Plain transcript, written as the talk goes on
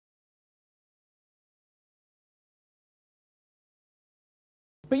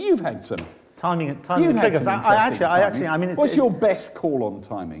But you've had some. Timing You've and had triggers. some I interesting actually, timings. What's your best call on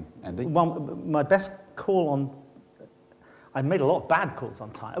timing, Andy? Well, my best call on, I made a lot of bad calls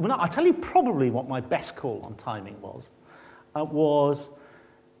on timing. Well, no, I'll tell you probably what my best call on timing was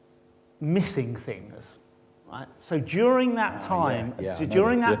missing things. Right? So during that time,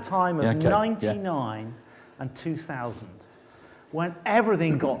 time of 99 and 2000, when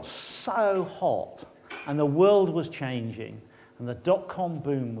everything got so hot and the world was changing and the dot-com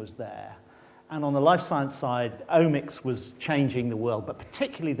boom was there, and on the life science side, omics was changing the world, but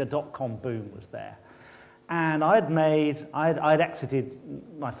particularly the dot-com boom was there. And I'd exited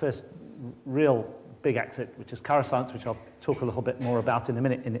my first real big exit, which is Chiroscience, which I'll talk a little bit more about in a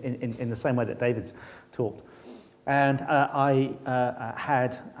minute, in the same way that David's talked. And I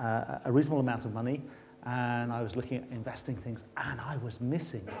had a reasonable amount of money, and I was looking at investing things, and I was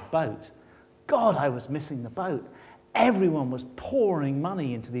missing the boat. God, I was missing the boat. Everyone was pouring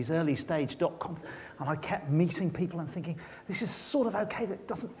money into these early stage dot-coms, and I kept meeting people and thinking, this is sort of okay, that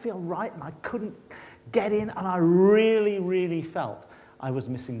doesn't feel right, and I couldn't get in, and I really, really felt I was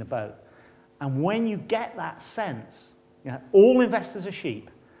missing the boat. And when you get that sense, you know, all investors are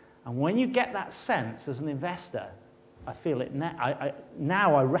sheep, and when you get that sense as an investor, I feel it now,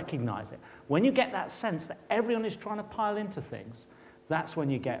 now I recognize it. When you get that sense that everyone is trying to pile into things, that's when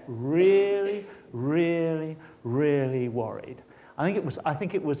you get really, really, really worried. I think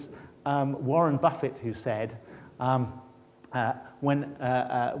it was Warren Buffett who said, when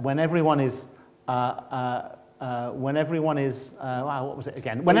everyone is what was it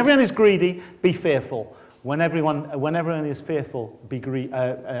again? When everyone is greedy, be fearful. When everyone is fearful, be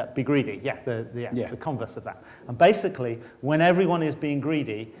greedy. Yeah, the converse of that. And basically, when everyone is being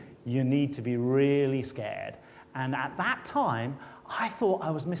greedy, you need to be really scared. And at that time, I thought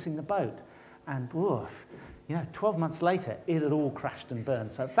I was missing the boat. And woof, you know, 12 months later, it had all crashed and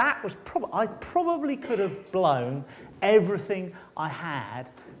burned. So that was I probably could have blown everything I had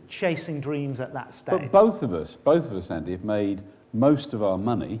chasing dreams at that stage. But both of us, Andy, have made most of our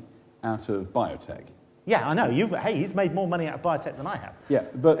money out of biotech. Yeah, I know. Hey, he's made more money out of biotech than I have. Yeah,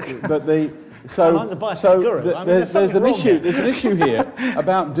 but the so I'm the biotech guru. there's an issue. There's an issue here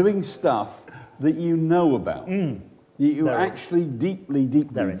about doing stuff that you know about. You actually deeply,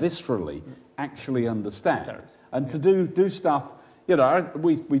 viscerally actually understand. And to do stuff, you know,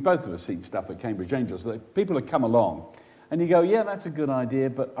 we both of us seen stuff at Cambridge Angels that people have come along, and you go, yeah, that's a good idea,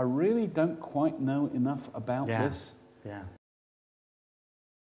 but I really don't quite know enough about this. Yeah.